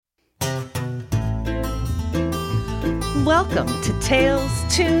Welcome to Tales,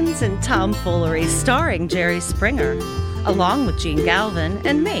 Tunes, and Tomfoolery, starring Jerry Springer, along with Gene Galvin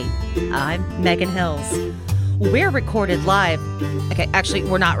and me. I'm Megan Hills. We're recorded live. Okay, actually,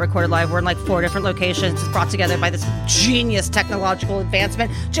 we're not recorded live. We're in like 4 different locations. It's brought together by this genius technological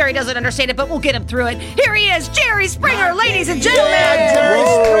advancement. Jerry doesn't understand it, but we'll get him through it. Here he is, Jerry Springer, ladies and gentlemen. Yeah, Jerry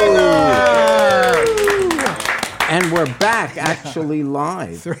Springer. And we're back, actually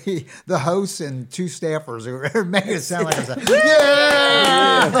live. 3, the hosts and 2 staffers are making it sound like I said,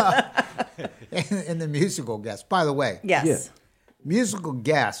 yeah! and the musical guest. By the way, Yes. Yeah. musical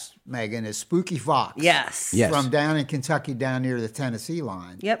guest, Megan, is Spooky Fox. Yes. Yes. From down in Kentucky, down near the Tennessee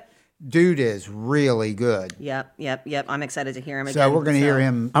line. Yep. Dude is really good. Yep. I'm excited to hear him again. So we're going to hear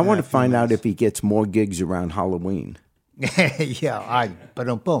him. I want to find out if he gets more gigs around Halloween. Yeah,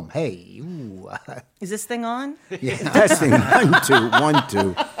 boom. Hey, ooh. Is this thing on? Testing, 1,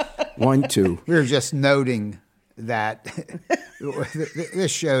 2. 1, 2. We were just noting that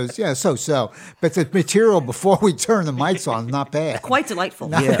this shows, so. But the material before we turn the mics on is not bad. Quite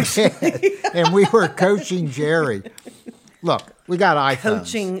delightful. And we were coaching Jerry. Look, we got iPhones.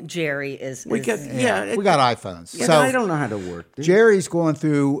 Coaching Jerry is We got iPhones. Yeah, So I don't know how to work this. Jerry's going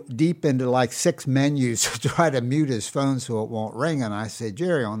through deep into like 6 menus to try to mute his phone so it won't ring. And I said,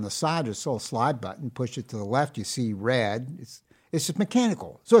 Jerry, on the side there's a little slide button. Push it to the left, you see red. It's just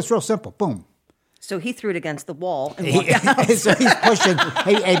mechanical. So it's real simple. Boom. So he threw it against the wall and walked out. So he's pushing.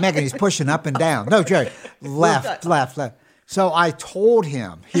 Hey, Megan, he's pushing up and down. No, Jerry, left. So I told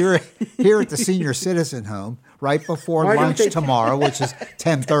him here at the senior citizen home, right before lunch tomorrow, which is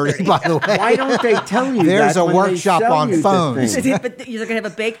 10:30, by the way. Why don't they tell you There's that a when workshop they sell on you the phones. thing? But you're going to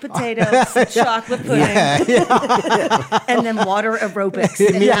have a baked potato, some chocolate pudding, and then water aerobics.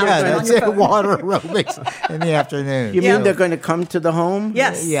 That's it. Water aerobics in the afternoon. You mean they're going to come to the home?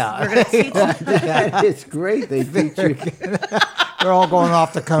 Yes. Yeah. We're going to teach you. It's great. They teach you. They're all going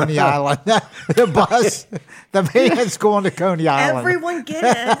off to Coney Island. The bus, the van's going to Coney Island. Everyone get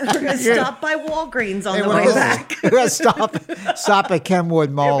it. We're going to stop by Walgreens on the way back. We're going to stop at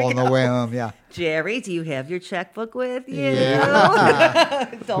Kenwood Mall on the way home. Yeah. Jerry, do you have your checkbook with you? Yeah.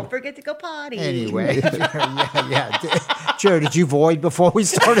 Don't forget to go potty. Anyway, yeah. Joe, did you void before we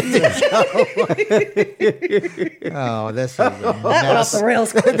started the show? Oh, this is a Off mess. the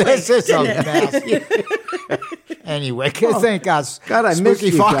rails quickly. This is a mess. Anyway, thank God. God, I miss Spooky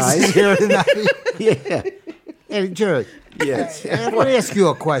you Fox guys. is here tonight. Yeah. Hey, Jerry. Yes. Let me ask you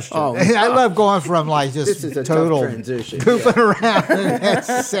a question. Oh, I love going from like just This is a total tough transition. goofing around and then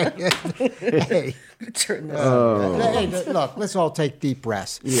saying, hey, Turn this hey, look, let's all take deep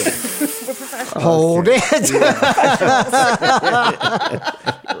breaths. Yeah. We're professionals. Hold it.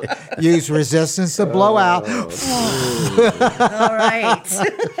 Use resistance to blow out. All right.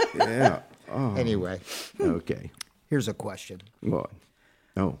 Yeah. Anyway, Okay. here's a question. What?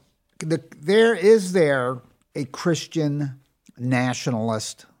 Oh. Is there a Christian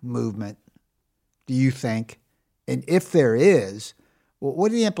nationalist movement, do you think? And if there is,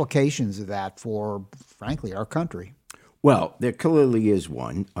 what are the implications of that for, frankly, our country? Well, there clearly is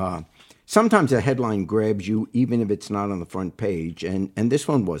one. Sometimes a headline grabs you, even if it's not on the front page, and this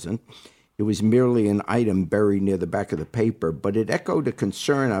one wasn't. It was merely an item buried near the back of the paper, but it echoed a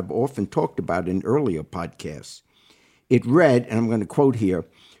concern I've often talked about in earlier podcasts. It read, and I'm going to quote here,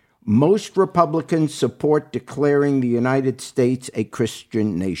 "Most Republicans support declaring the United States a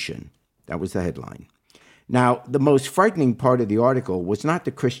Christian nation." That was the headline. Now, the most frightening part of the article was not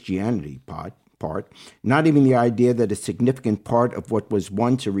the Christianity part, not even the idea that a significant part of what was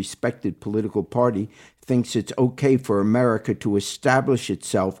once a respected political party thinks it's okay for America to establish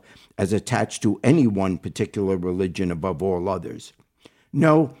itself as attached to any one particular religion above all others.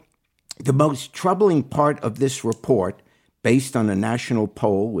 No, the most troubling part of this report, based on a national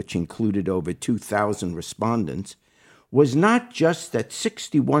poll which included over 2,000 respondents, was not just that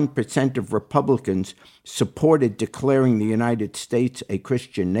 61% of Republicans supported declaring the United States a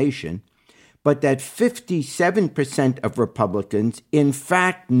Christian nation, but that 57% of Republicans, in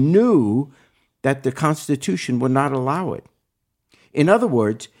fact, knew that the Constitution would not allow it. In other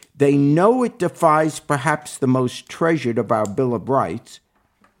words, they know it defies perhaps the most treasured of our Bill of Rights,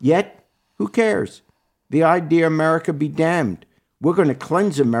 yet who cares? The idea America be damned. We're going to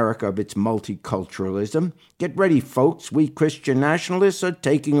cleanse America of its multiculturalism. Get ready, folks. We Christian nationalists are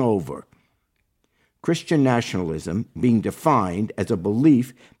taking over. Christian nationalism being defined as a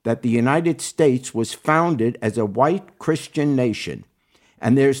belief that the United States was founded as a white Christian nation,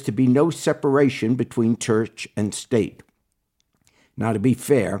 and there's to be no separation between church and state. Now, to be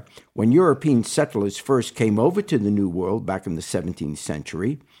fair, when European settlers first came over to the New World back in the 17th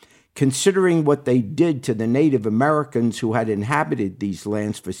century, considering what they did to the Native Americans who had inhabited these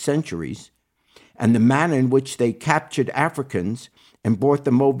lands for centuries, and the manner in which they captured Africans and brought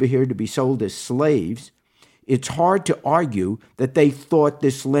them over here to be sold as slaves, it's hard to argue that they thought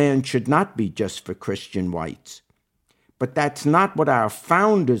this land should not be just for Christian whites. But that's not what our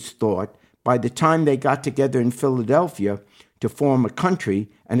founders thought by the time they got together in Philadelphia to form a country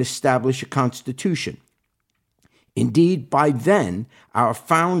and establish a constitution. Indeed, by then, our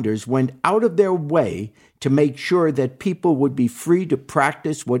founders went out of their way to make sure that people would be free to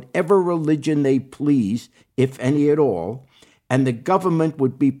practice whatever religion they pleased, if any at all, and the government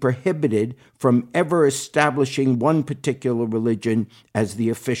would be prohibited from ever establishing one particular religion as the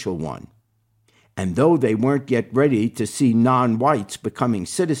official one. And though they weren't yet ready to see non-whites becoming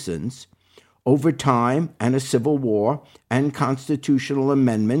citizens, over time and a civil war and constitutional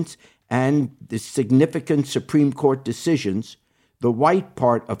amendments and the significant Supreme Court decisions, the white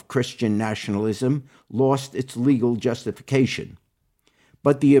part of Christian nationalism lost its legal justification.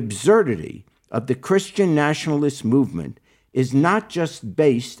 But the absurdity of the Christian nationalist movement is not just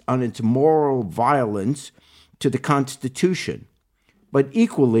based on its moral violence to the Constitution, but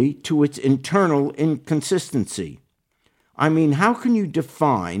equally to its internal inconsistency. I mean, how can you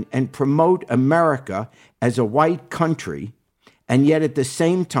define and promote America as a white country and yet at the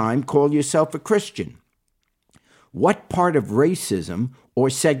same time call yourself a Christian? What part of racism or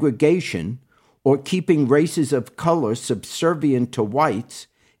segregation or keeping races of color subservient to whites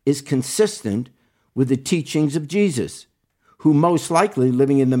is consistent with the teachings of Jesus, who most likely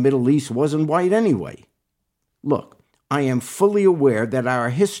living in the Middle East wasn't white anyway? Look, I am fully aware that our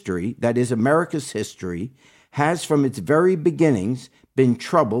history, that is America's history, has from its very beginnings been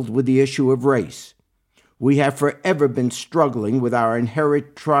troubled with the issue of race. We have forever been struggling with our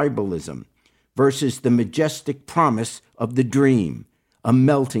inherent tribalism versus the majestic promise of the dream, a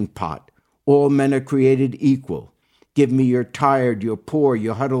melting pot. All men are created equal. Give me your tired, your poor,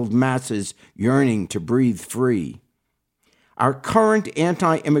 your huddled masses yearning to breathe free. Our current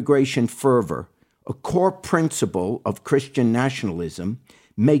anti-immigration fervor, a core principle of Christian nationalism,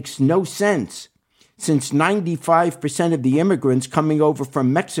 makes no sense, since 95% of the immigrants coming over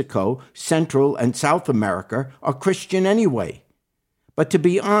from Mexico, Central and South America are Christian anyway. But to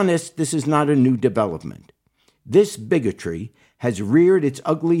be honest, this is not a new development. This bigotry has reared its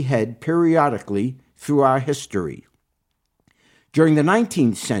ugly head periodically through our history. During the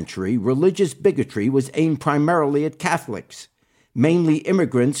 19th century, religious bigotry was aimed primarily at Catholics, mainly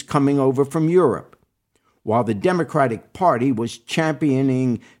immigrants coming over from Europe. While the Democratic Party was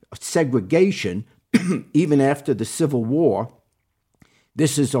championing segregation even after the Civil War,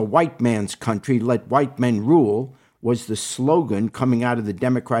 "This is a white man's country, let white men rule," was the slogan coming out of the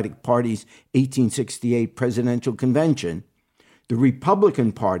Democratic Party's 1868 presidential convention. The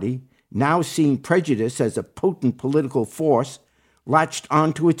Republican Party, now seeing prejudice as a potent political force, latched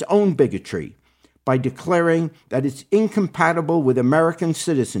onto its own bigotry by declaring that it's incompatible with American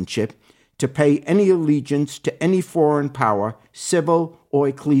citizenship to pay any allegiance to any foreign power, civil or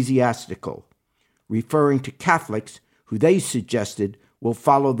ecclesiastical, referring to Catholics who they suggested will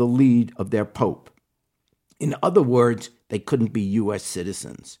follow the lead of their Pope. In other words, they couldn't be U.S.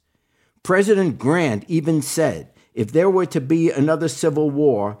 citizens. President Grant even said if there were to be another civil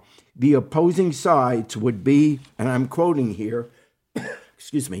war, the opposing sides would be, and I'm quoting here,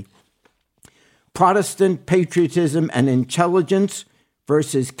 Protestant patriotism and intelligence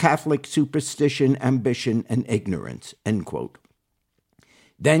versus Catholic superstition, ambition, and ignorance, end quote.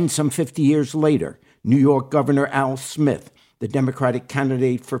 Then, some 50 years later, New York Governor Al Smith, the Democratic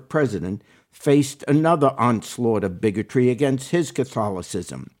candidate for president, faced another onslaught of bigotry against his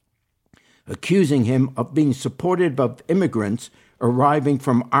Catholicism, accusing him of being supportive of immigrants arriving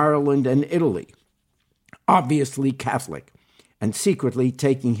from Ireland and Italy, obviously Catholic, and secretly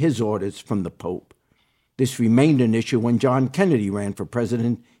taking his orders from the Pope. This remained an issue when John Kennedy ran for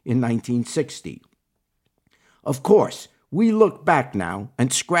president in 1960. Of course, we look back now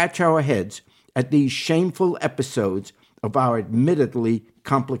and scratch our heads at these shameful episodes of our admittedly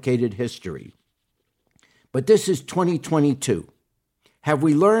complicated history. But this is 2022. Have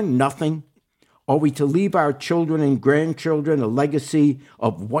we learned nothing? Are we to leave our children and grandchildren a legacy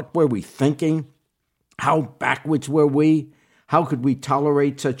of what were we thinking? How backwards were we? How could we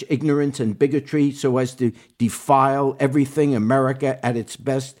tolerate such ignorance and bigotry so as to defile everything America at its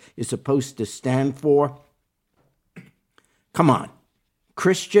best is supposed to stand for? Come on.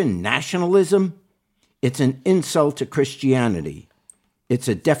 Christian nationalism? It's an insult to Christianity. It's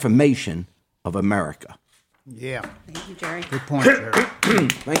a defamation of America. Yeah. Thank you, Jerry. Good point, Jerry.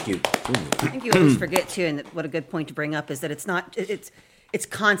 Thank you. I think you always forget, too, and what a good point to bring up is that it's it's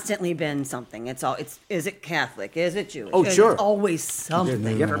constantly been something. Is it Catholic? Is it Jewish? Oh, sure. It's always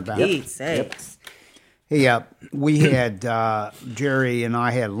something, Yep. for Yep. Pete's sakes. Hey, we had Jerry and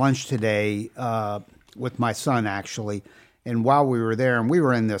I had lunch today with my son, actually. And while we were there, and we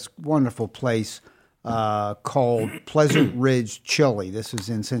were in this wonderful place called Pleasant Ridge Chili. This is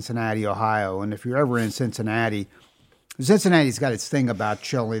in Cincinnati, Ohio. And if you're ever in Cincinnati's got its thing about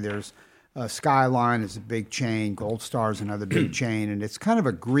chili. There's Skyline is a big chain. Gold Star is another big chain. And it's kind of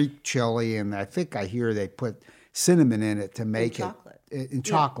a Greek chili. And I hear they put cinnamon in it to make it. Chocolate. In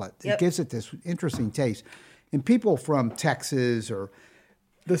chocolate. Yep. It gives it this interesting taste. And people from Texas or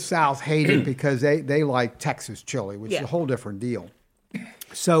the South hate it because they like Texas chili, which is a whole different deal.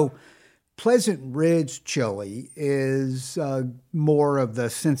 So Pleasant Ridge chili is more of the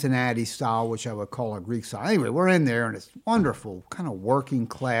Cincinnati style, which I would call a Greek style. Anyway, we're in there, and it's wonderful, kind of working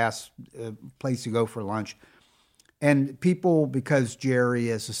class place to go for lunch. And people, because Jerry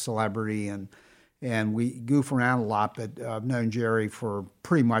is a celebrity and we goof around a lot, but I've known Jerry for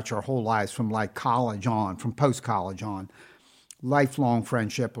pretty much our whole lives, from like college on, from post-college on. Lifelong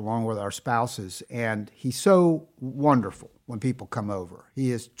friendship along with our spouses. And he's so wonderful when people come over.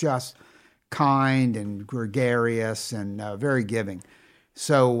 He is just kind and gregarious and very giving.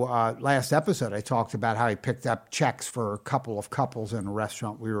 So last episode, I talked about how he picked up checks for a couple of couples in a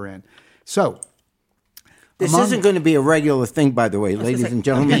restaurant we were in. So This isn't going to be a regular thing, by the way, ladies and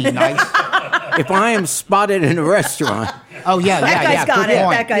gentlemen. nice. If I am spotted in a restaurant, Oh, yeah, That guy's got good it.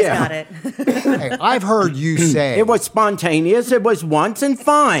 point. That guy's Yeah. got it. Hey, I've heard you say it was spontaneous. It was once and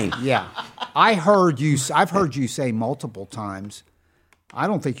fine. Yeah, I've heard you say multiple times. I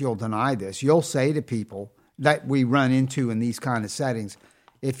don't think you'll deny this. You'll say to people that we run into in these kind of settings,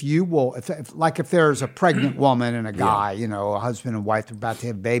 if there's a pregnant woman and a guy, a husband and wife, they're about to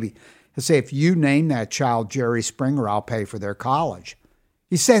have a baby, he'll say, if you name that child Jerry Springer, I'll pay for their college.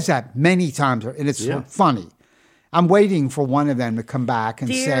 He says that many times, and it's funny. I'm waiting for one of them to come back and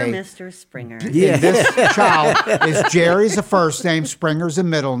Dear say, Mr. Springer. yeah. This child is Jerry's a first name, Springer's a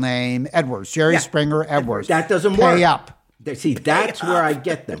middle name, Edwards. Jerry Springer, Edwards. That doesn't Pay work. up. See, that's where I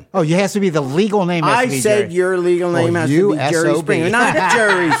get them. Oh, it has to be the legal name. Has I to be said Jerry. your legal name has to be Jerry SOB. Springer, not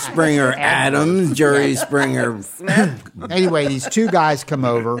Jerry Springer Adams, Jerry Springer. Anyway, these two guys come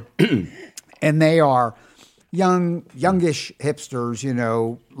over, and they are youngish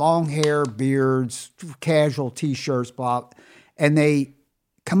hipsters, long hair, beards, casual T-shirts, blah. And they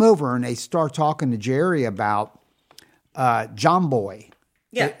come over and they start talking to Jerry about John Boy.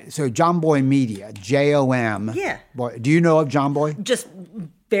 Yeah. So John Boy Media, JOM. Yeah. Boy, do you know of John Boy? Just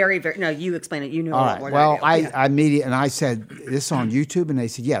very, very. No, you explain it. You know a All lot right. more Well, than I do. I media, and I said this on YouTube, and they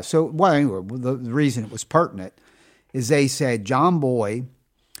said, yeah. So, well, anyway, the reason it was pertinent is they said John Boy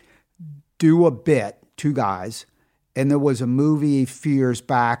do a bit, two guys, and there was a movie a few years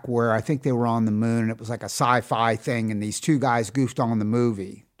back where I think they were on the moon, and it was like a sci-fi thing, and these two guys goofed on the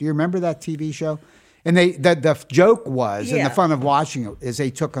movie. Do you remember that TV show? And the joke was, and Yeah. the fun of watching it, is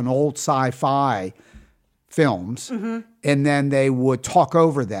they took an old sci-fi films, and then they would talk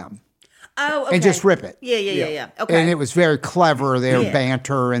over them. Oh, okay. and just rip it. Yeah. Okay. And it was very clever, their Yeah.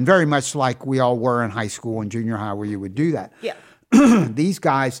 banter, and very much like we all were in high school and junior high where you would do that. Yeah. These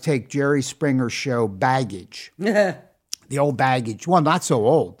guys take Jerry Springer's show Baggage, the old Baggage. Well, not so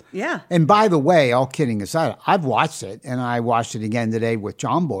old. Yeah. And by the way, all kidding aside, I've watched it, and I watched it again today with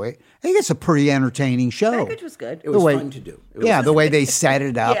John Boy. I think it's a pretty entertaining show. Package was good. It was The way- fun to do. It was Yeah, the way they set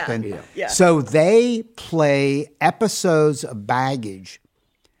it up. Yeah, And yeah. So they play episodes of Baggage,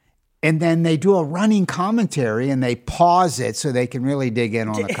 and then they do a running commentary, and they pause it so they can really dig in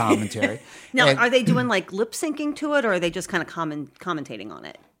on the commentary. Now, And- are they doing like lip syncing to it, or are they just kind of commentating on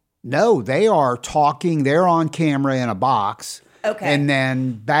it? No, they are talking. They're on camera in a box. Okay. And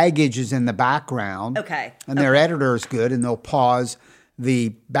then Baggage is in the background. Okay. And their editor is good, and they'll pause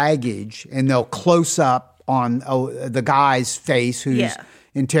the Baggage, and they'll close up on the guy's face who's Yeah.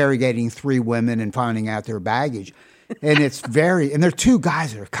 interrogating three women and finding out their baggage. And it's and they're two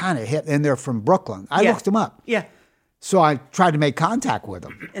guys that are kind of hip, and they're from Brooklyn. I Yeah. looked them up. Yeah. So I tried to make contact with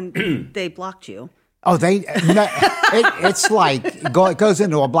them. And they blocked you. Oh, it's like it goes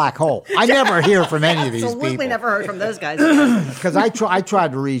into a black hole. I never hear from any of these Absolutely people never heard from those guys. because I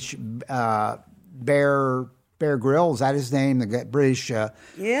tried to reach Bear Grylls. Is that his name? The British got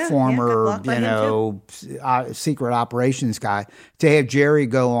former blocked by him secret operations guy. To have Jerry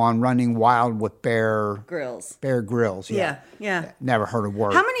go on Running Wild with Bear Grills. Grylls. Yeah. Yeah. Never heard a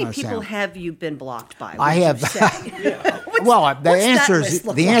word. How many not a people sound. have you been blocked by? I would you have. say? Well, what's that list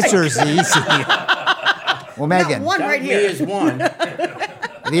look like? answer is easy. Well, Megan. One That right me here. is one.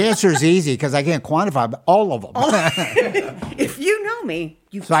 The answer is easy because I can't quantify all of them. If you know me,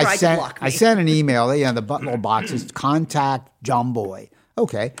 you've So tried to block me. I sent an email. The little box is contact John Boy.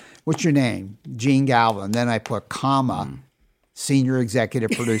 Okay, what's your name? Gene Galvin. Then I put comma, senior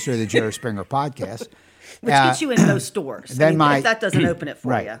executive producer of the Jerry Springer podcast. Which gets you in those stores. Then if that doesn't open it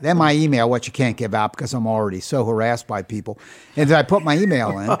for you. Then my email, what you can't give out because I'm already so harassed by people. And then I put my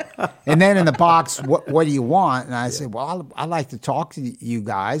email in. And then in the box, what do you want? And I said, well, I'd like to talk to you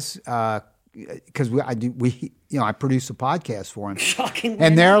guys because I produce a podcast for them. Shockingly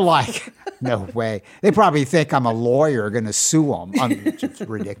And they're like, no way. They probably think I'm a lawyer going to sue them. It's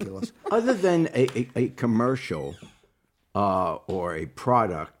ridiculous. Other than a commercial or a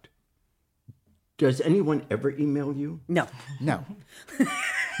product, does anyone ever email you? No. No.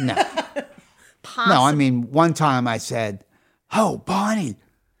 No. No, I mean, one time I said, oh, Bonnie,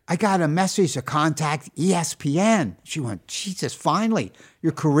 I got a message to contact ESPN. She went, Jesus, finally,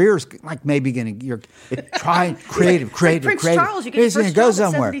 your career's like maybe going to, you're trying creative. Prince Charles, you get your It's gonna first go job at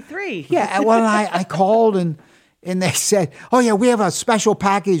somewhere. 73. Yeah, well, I called and they said, oh, yeah, we have a special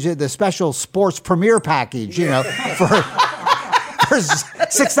package, the special sports premiere package, for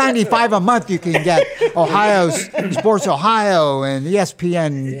 $6.95 a month. You can get Sports Ohio and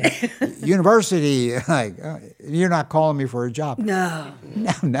ESPN University. Like, you're not calling me for a job. No.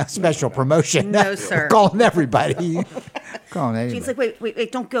 No special promotion. No, sir. Calling everybody. Calling anybody. Gene's like,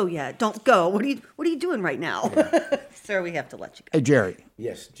 wait, don't go yet. Don't go. What are you doing right now? Sir, we have to let you go. Hey, Jerry.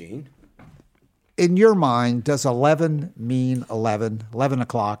 Yes, Gene. In your mind, does 11 mean 11? 11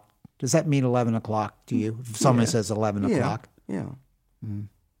 o'clock? Does that mean 11 o'clock to you? If someone says 11 o'clock? Yeah.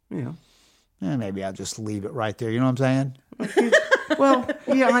 Yeah. Maybe I'll just leave it right there. You know what I'm saying? Well,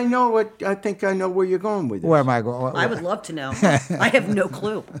 yeah, I think I know where you're going with this. Where am I going? I would love to know. I have no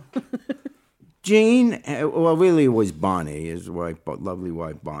clue. Gene, well, really it was Bonnie, his wife, lovely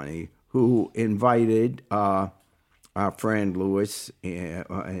wife Bonnie, who invited our friend Louis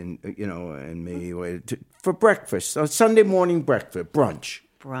and me for breakfast, a Sunday morning breakfast, brunch.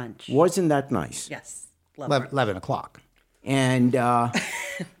 Wasn't that nice? Yes. 11 o'clock. And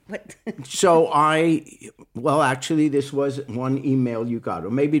so actually, this was one email you got,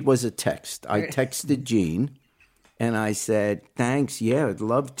 or maybe it was a text. I texted Gene, and I said, thanks, yeah, I'd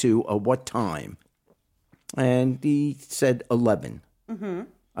love to. What time? And he said 11. Mm-hmm.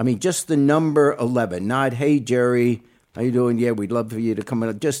 I mean, just the number 11, not, hey, Jerry, how you doing? Yeah, we'd love for you to come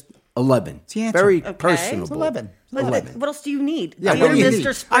in. Just 11. It's the answer. Very Okay. personable. It's 11. What else do you need? Yeah, Dear what do you Mr.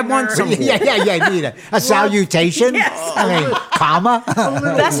 need? Springer. I want some. Yeah. You need a salutation. Yes. I mean, comma.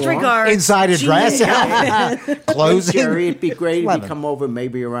 Best regards. Inside address. Closing. Jerry, it'd be great if 11. you come over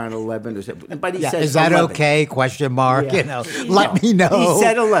maybe around 11 or something. But he Yeah, said is that 11. okay? Question mark. Yeah. Let me know. He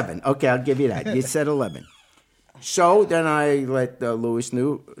said 11. Okay, I'll give you that. You said 11. So then I let Louis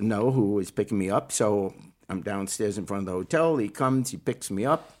know who was picking me up. So I'm downstairs in front of the hotel. He comes, he picks me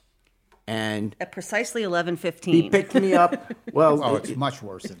up. And At precisely 11:15. he picked me up. Well, Oh, it's much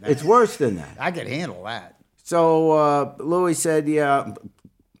worse than that. it's worse than that. I could handle that. So Louis said, yeah,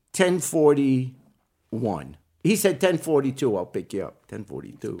 10:41. He said 10:42, I'll pick you up.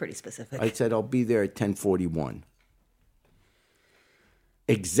 10:42. Pretty specific. I said, I'll be there at 10:41.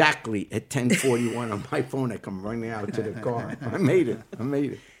 Exactly at 10:41 on my phone, I come running out to the car. I made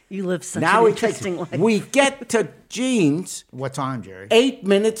it. You live such Now an it takes, interesting life. we get to Gene's What time, Jerry? 8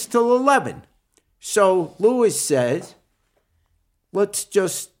 minutes till 11. So Louis says, let's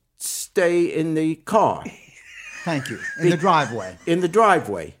just stay in the car, Thank you. In the driveway. in the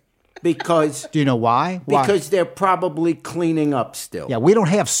driveway, because Do you know why? because they're probably cleaning up still. Yeah, we don't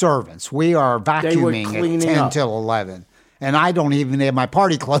have servants. We are were vacuuming cleaning at 10 up. till 11. And I don't even have my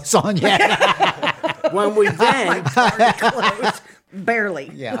party clothes on yet. When we then Barely.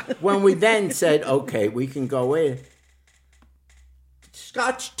 Yeah. when we then said, okay, we can go in,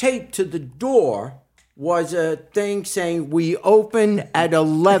 Scotch tape to the door was a thing saying we open at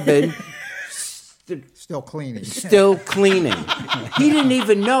 11, Still cleaning. still cleaning. He didn't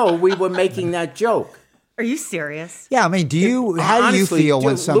even know we were making that joke. Are you serious? Yeah, I mean, how do you Honestly, feel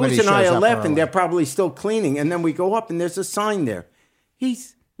when dude, somebody Louis and I shows are up left, and early? they're probably still cleaning, and then we go up, and there's a sign there.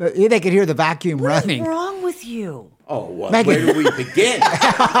 They could hear the vacuum What's running. wrong with you? Oh, well, Megan. where do we begin?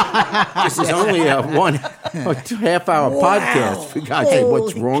 This is only a 1.5 hour podcast. For God's sake,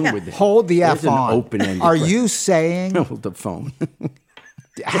 what's Holy wrong cow. with it? Hold the There's F on. An open-ended Are question. you saying, Hold the phone.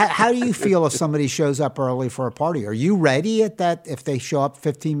 how do you feel if somebody shows up early for a party? Are you ready at that if they show up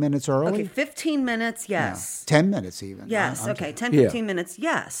 15 minutes early? Okay, 15 minutes, yes. 10 minutes even. Yes, I'm okay, just- 10, Yeah. 15 minutes,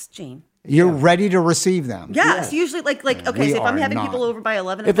 yes, Gene. You're ready to receive them. Yes, usually like okay. We So if I'm are having not. people over by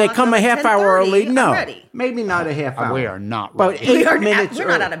 11 If they o'clock, come a I'm half at hour 10:30, early, no. I'm ready. Maybe not a half hour. We are not But ready. 8 minutes We're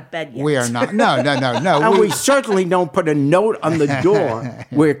not early. out of bed yet. We are not. No. And we certainly don't put a note on the door.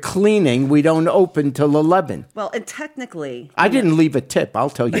 We're cleaning. We don't open till 11. Well, and technically, I didn't leave a tip.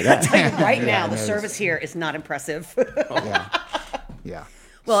 I'll tell you that. right now the service here is not impressive. Yeah.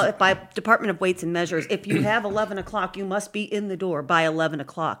 Well, if by Department of Weights and Measures, if you have 11 o'clock, you must be in the door by 11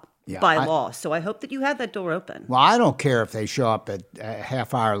 o'clock Yeah, by I- law. So I hope that you have that door open. Well, I don't care if they show up at a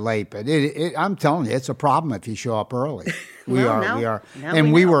half hour late, but I'm telling you, it's a problem if you show up early. We Well, are, now- we are, now and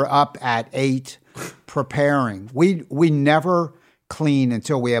we we know. were up at 8 preparing. We never clean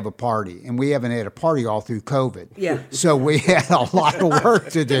until we have a party, and we haven't had a party all through COVID. Yeah. So we had a lot of work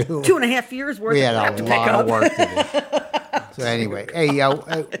to do. 2.5 years worth We of had crap a to pick lot up. of work to do. So anyway, hey,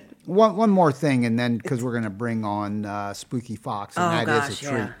 one more thing, and then because we're going to bring on Spooky Fox, and Oh, that is gosh, a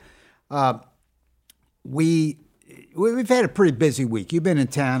treat. yeah. We've had a pretty busy week. You've been in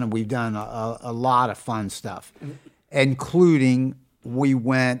town, and we've done a lot of fun stuff, including we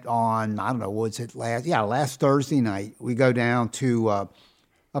went on, I don't know, was it last Thursday night. We go down to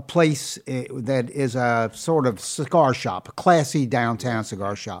a place that is a sort of cigar shop, a classy downtown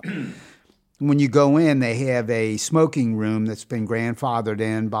cigar shop. When you go in, they have a smoking room that's been grandfathered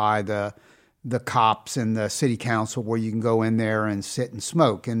in by the cops and the city council, where you can go in there and sit and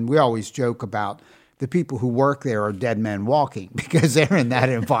smoke. And we always joke about the people who work there are dead men walking, because they're in that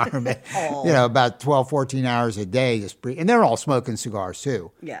environment, about 12, 14 hours a day. And they're all smoking cigars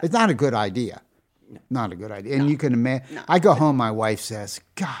too. Yeah. It's not a good idea. Not a good idea. And you can imagine, I go home, my wife says,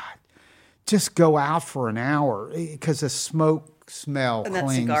 God, just go out for an hour, because the smoke smell And that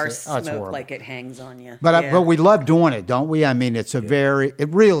clings. cigar Oh, it's smoke, horrible. like it hangs on you. But we love doing it, don't we? I mean, it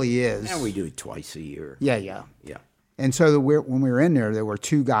really is. And we do it twice a year. Yeah. Yeah. And so when we were in there were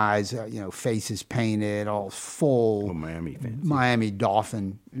two guys, faces painted, all full Oh, Miami fans. Miami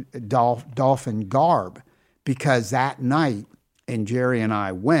Dolphin garb, because that night, and Jerry and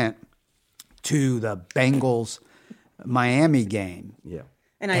I went to the Bengals Miami game. Yeah.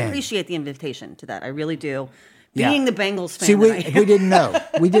 And I appreciate the invitation to that. I really do. Yeah. Being the Bengals fan, See, we that I am, didn't know.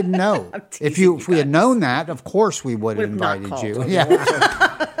 We didn't know. If teasing we had known that, of course we would have Would have not invited called. you.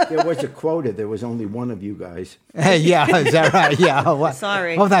 Yeah. There was a quota. There was only one of you guys. Hey, yeah, is that right? Yeah. What?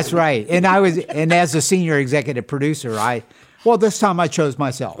 Sorry. Oh, that's right. And and as a senior executive producer, this time I chose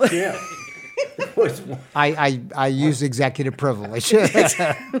myself. Yeah. I used executive privilege.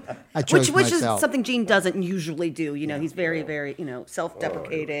 I chose which is myself. something Gene doesn't usually do. He's very, very,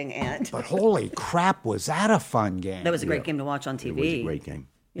 self-deprecating, and But holy crap, was that a fun game? that was a great game to watch on TV. It was a great game.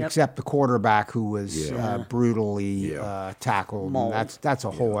 Except the quarterback, who was brutally Yeah. tackled. Mauled. And that's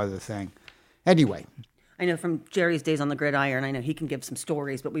a whole other thing. Anyway, I know from Jerry's days on the gridiron, I know he can give some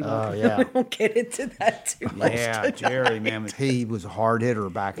stories, but we won't, yeah. we won't get into that too much. yeah, Jerry, man, he was a hard hitter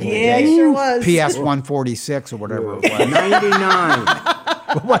back in the Yeah, day. he sure was. PS 146 or whatever it was. 99.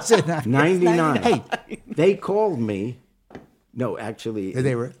 What was it? 99. Hey, They called me. No, actually,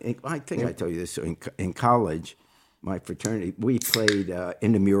 They were- I think I told you this. In college, my fraternity, we played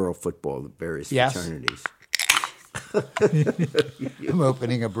intramural football, the various Yes. fraternities. I'm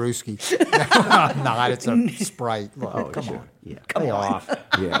opening a brewski. I'm not. It's a Sprite. Look, come sure. on. Yeah. Lay off.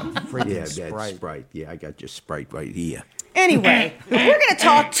 Yeah. Freaking yeah, that's Sprite. Sprite. Yeah, I got your Sprite right here. Anyway, we're going to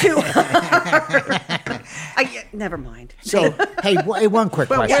talk to. Never mind. So, hey, one quick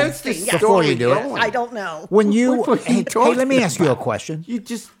question where's the before story you do it. going? I don't know. When you, What are you hey, talking let me ask you a about? question. You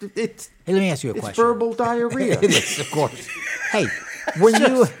just, it's Hey, let me ask you a it's question. verbal diarrhea. It is, of course. Hey, when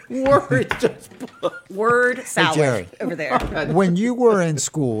you Words just. Word salad Jerry. over there. when you were in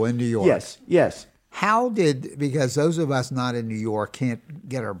school in New York, Yes. how did, because those of us not in New York can't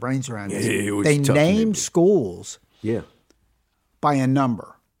get our brains around this, it was they tough named maybe. schools Yeah. by a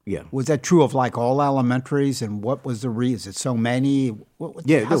number. Yeah. Was that true of like all elementaries, and what was the reason? Is it so many?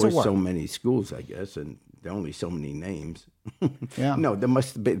 Yeah, there how's were it work? so many schools, I guess, and there are only so many names. Yeah. No, there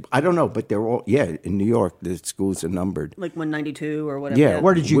must have been. I don't know, but they're all. Yeah, in New York, the schools are numbered. Like 192 or whatever. Yeah.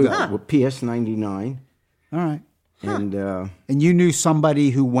 Where did you go? Well, PS 99, All right. and And you knew somebody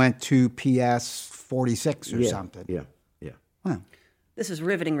who went to PS 46 or yeah, something. Yeah. Wow. This is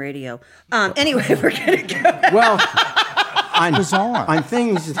riveting radio. Anyway, we're going to go. Well, on, Bizarre. on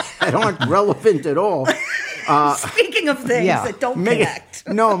things that aren't relevant at all. Speaking of things Yeah. that don't Mickey, connect.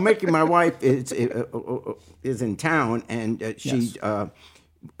 no, Mickey, my wife is in town, and she, her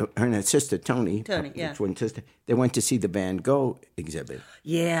and her sister Tony, yeah. twin sister, they went to see the Van Gogh exhibit.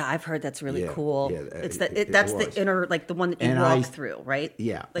 Yeah, I've heard that's really Yeah, cool. yeah, It's it that's was. the inner, like the one that you And walk I- through, right?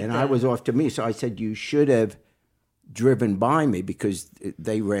 Yeah, Like and the- I was off to me, so I said you should have driven by me because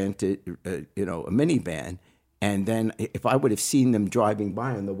they rented, a minivan. And then if I would have seen them driving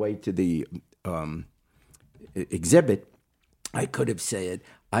by on the way to the exhibit, I could have said,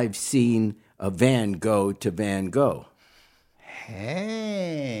 I've seen a van go to Van Gogh.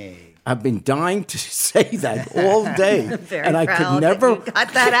 Hey. I've been dying to say that all day, Very and I proud could that never you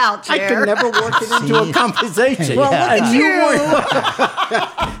got that out, I Chair. could never work it into a conversation. Well, look at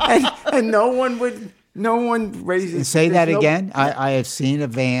you. and no one raises. Say that there's no- again. I have seen a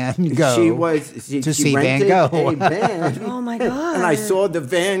van go. She to see Van rented Gogh. a van, Oh my God! and I saw the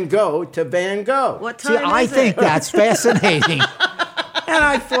van go to Van Gogh. What See, time I is think it? that's fascinating. And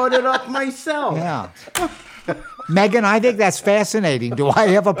I thought it up myself. Yeah. Megan, I think that's fascinating. Do I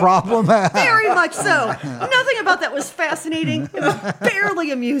have a problem? Very much so. Nothing about that was fascinating. It was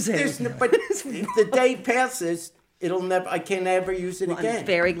barely amusing. But if the day passes, I can never use it again. I'm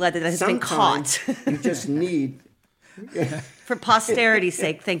very glad that it has been Sometimes caught. you just need. For posterity's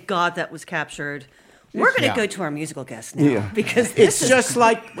sake, thank God that was captured. We're going to go to our musical guest now because It's just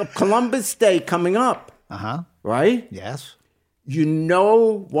like Columbus Day coming up, right? Yes. You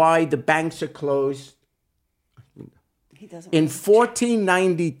know why the banks are closed? he doesn't. In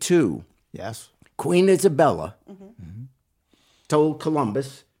 1492, Yes. Queen Isabella told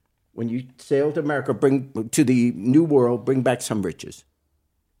Columbus, when you sail to America, bring to the New World, bring back some riches,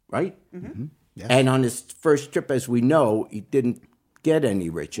 right? Mm-hmm. Yes. And on his first trip, as we know, he didn't get any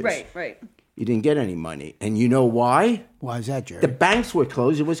riches. Right. He didn't get any money. And you know why? Why is that, Jerry? The banks were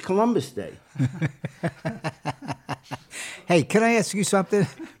closed. It was Columbus Day. Hey, can I ask you something?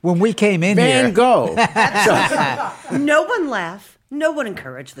 When we came in Van here, Gogh. No one laugh. No one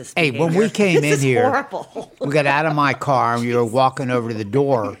encourage this. Hey, when behavior. we came This in is here- horrible. we got out of my car and we were walking over to the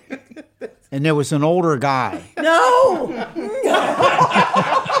door, and there was an older guy. No.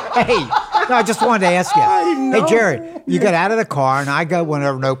 Hey, no, I just wanted to ask you. Hey, Jared, you got out of the car, and I went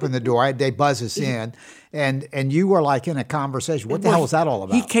over and opened the door. They buzz us in, and you were like in a conversation. What the hell was that all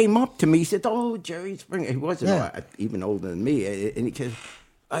about? He came up to me. He said, "Oh, Jerry Springer." He wasn't Yeah. even older than me, and he said,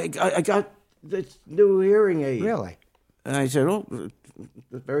 "I got this new hearing aid." Really? And I said, "Oh,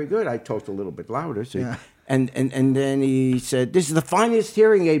 very good." I talked a little bit louder. So and then he said, "This is the finest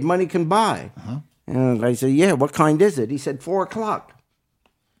hearing aid money can buy." And I said, "Yeah, what kind is it?" He said, 4 o'clock.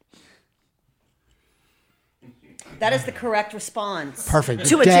 That is the correct response. Perfect.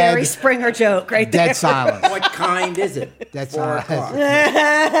 To a Dead- Jerry Springer joke right there. Dead silence. What kind is it? Dead 4 silence. o'clock.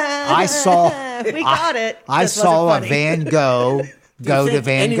 I saw. We got it. I Just saw a wasn't funny. Van Gogh go Do you to think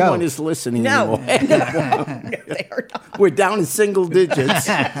Van anyone Gogh. is listening No. anymore? They are not. We're down in single digits.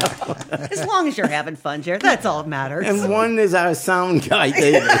 As long as you're having fun, Jared, that's all that matters. And one is our sound guy,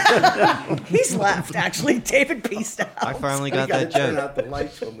 David. He's left, actually. David pieced out. I finally We got gotta that turn joke. out the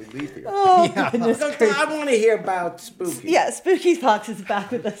lights when we leave here. Oh, goodness So, gracious. I want to hear about Spooky. Yeah, Spooky Fox is back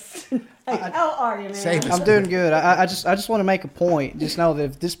with us tonight. How are you, man? Save us. I'm doing good. I just want to make a point. Just know that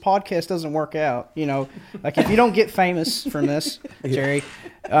if this podcast doesn't work out, like if you don't get famous from this, Jerry,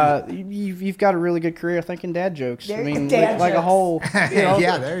 you've got a really good career, I think, in dad jokes. I mean, Dad like a jokes. whole.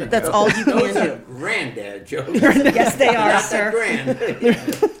 Yeah, there you go. That's all you Those can are do. granddad jokes. Yes, they are, Not sir. the grand.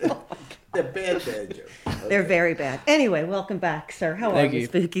 The bad dad jokes. They're very bad. Anyway, welcome back, sir. How Thank are you, you.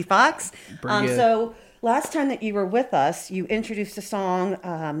 Spooky Fox? Pretty good. So last time that you were with us, you introduced a song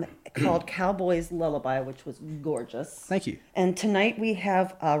called Cowboy's Lullaby, which was gorgeous. Thank you. And tonight we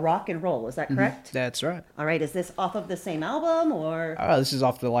have Rock and Roll. Is that correct? That's right. All right. Is this off of the same album or? This is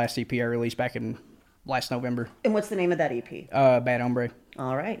off the last EP I released back in last November. And what's the name of that EP? Bad Hombre.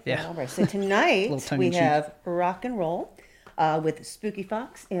 All right. Yeah. All right. So tonight Little tongue in we cheek. have Rock and Roll with Spooky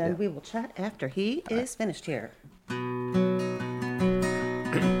Fox, and we will chat after he is finished here.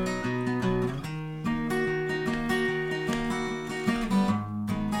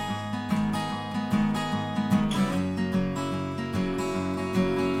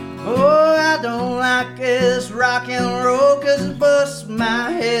 Oh, I don't like this rock and roll 'cause it busts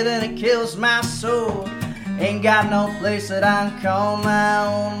my head and it kills my soul. Ain't got no place that I can call my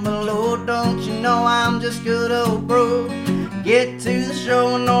own, but Lord, don't you know I'm just good old bro. Get to the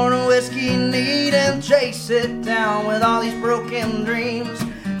show and order whiskey neat and chase it down with all these broken dreams.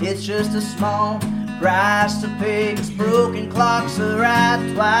 It's just a small price to pay 'cause broken clocks are right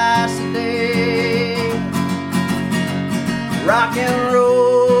twice a day. Rock and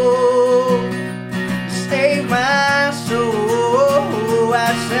roll, save my soul,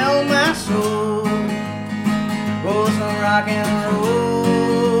 I sell my soul for some rock and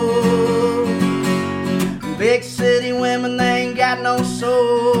roll. Big city women, they ain't got no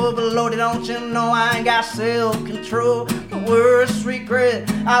soul, but Lordy, don't you know I ain't got self-control. the worst regret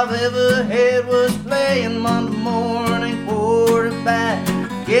I've ever had was playing Monday morning quarterback.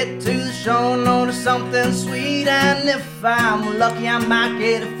 Get to the show, notice something sweet, and if I'm lucky I might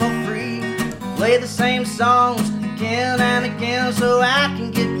get it for free. Play the same songs again and again so I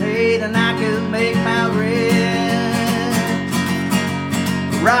can get paid and I can make my rent.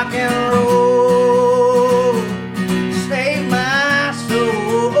 Rock and roll, save my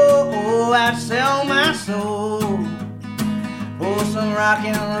soul. I'd sell my soul for some rock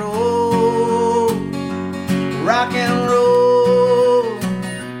and roll. Rock and roll,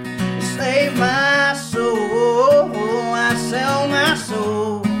 save my soul. I'd sell my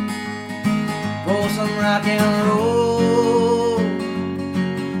soul for some rock and roll.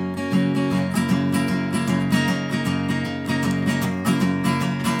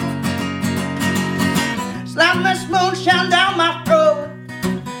 Slap this moonshine down my throat.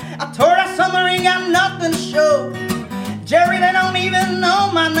 I tore that summer, ain't got nothing to show. Jerry, they don't even know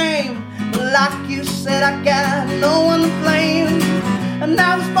my name. Like you said, I got no one to blame. And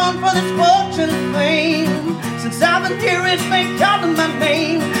I was born for this fortune and fame. Since I've been here, it's been calling my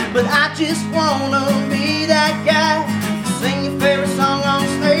name. But I just wanna be that guy. Sing your favorite song on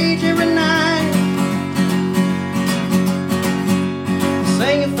stage every night.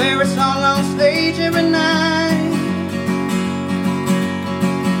 Sing your favorite song on stage every night.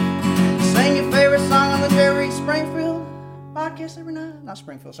 Sing your favorite song on the Jerry Springfield podcast every night. Not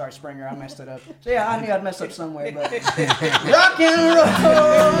Springfield, sorry, Springer, I messed it up. So yeah, I knew I'd mess up somewhere, but rock and roll,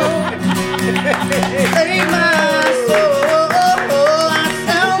 save my soul, I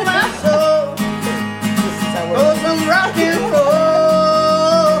sell my soul, for some rock and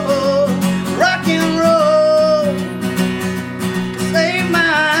roll, rock and roll, save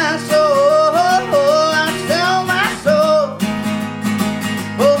my soul, I sell my soul,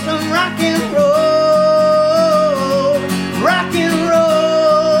 for some rock and roll.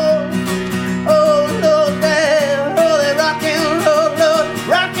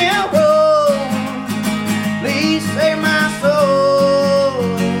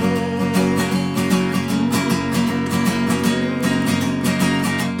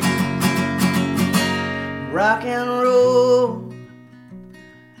 Rock and roll,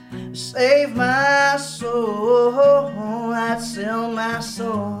 save my soul. I'd sell my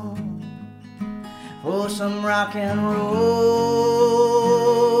soul for some rock and roll.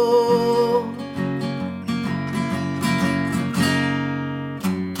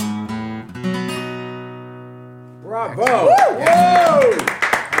 Bravo! Whoa!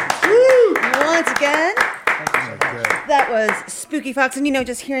 Once again, that was Spooky Fox. And,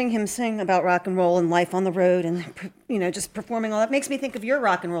 just hearing him sing about rock and roll and life on the road and, just performing all that makes me think of your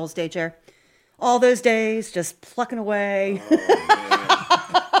rock and rolls, Danger. All those days just plucking away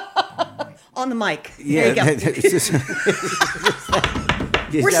on the mic. Yeah, there you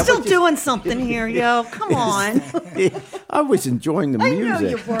go. We're still doing something here, yo. Come on. I was enjoying the music. I know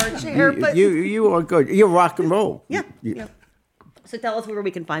you were, Chair, but... You are good. You're rock and roll. Yeah. So tell us where we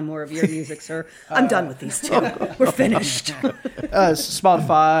can find more of your music, sir. I'm done with these two. We're finished.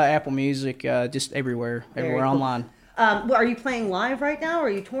 Spotify, Apple Music, just everywhere Cool. online. Are you playing live right now? Or are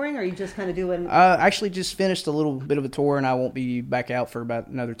you touring? Or are you just kind of doing... Actually just finished a little bit of a tour, and I won't be back out for about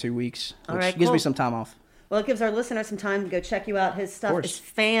another 2 weeks, which gives me some time off. Well, it gives our listeners some time to go check you out. His stuff is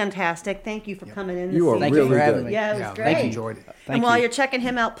fantastic. Thank you for coming in. You are Thank really you for having good. me. Yeah, it was great. I enjoyed it. And while you're checking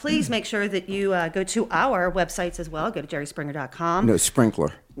him out, please make sure that you go to our websites as well. Go to jerryspringer.com. No,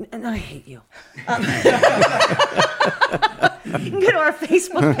 Sprinkler. And I hate you. You can go to our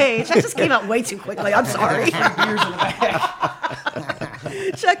Facebook page. That just came out way too quickly. I'm sorry.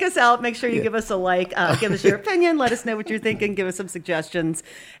 Check us out. Make sure you give us a like. Give us your opinion. Let us know what you're thinking. Give us some suggestions.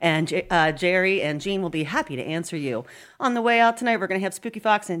 And Jerry and Gene will be happy to answer you. On the way out tonight, we're going to have Spooky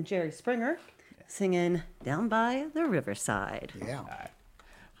Fox and Jerry Springer singing Down by the Riverside. Yeah. All right.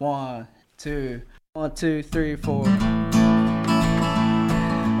 1, 2, 1, 2, 3, 4.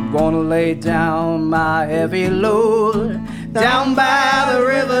 I'm gonna lay down my heavy load down by the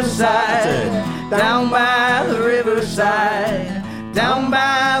riverside, down by the riverside, down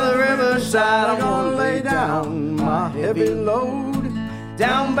by the riverside. I'm gonna lay down my heavy load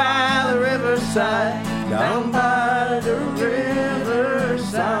down by the riverside, down by the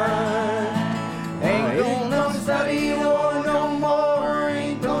riverside. Ain't gonna study war no more,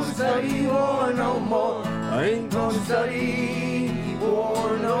 ain't gonna study war no more, I ain't gonna study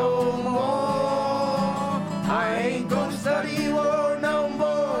war no more. I ain't gonna study war no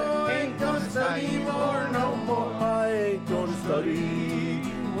more, ain't gonna study war no more, I ain't gonna study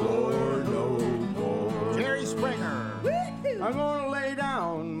war no more. Jerry Springer. I'm gonna lay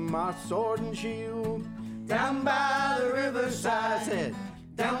down my sword and shield down by the I riverside. said,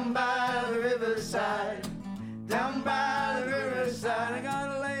 Down by the riverside. Down by the I riverside.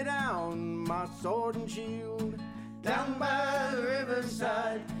 gotta lay down my sword and shield. Down by the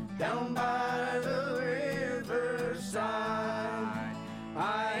riverside. Down by the riverside.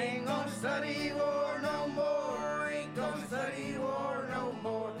 I ain't gonna study war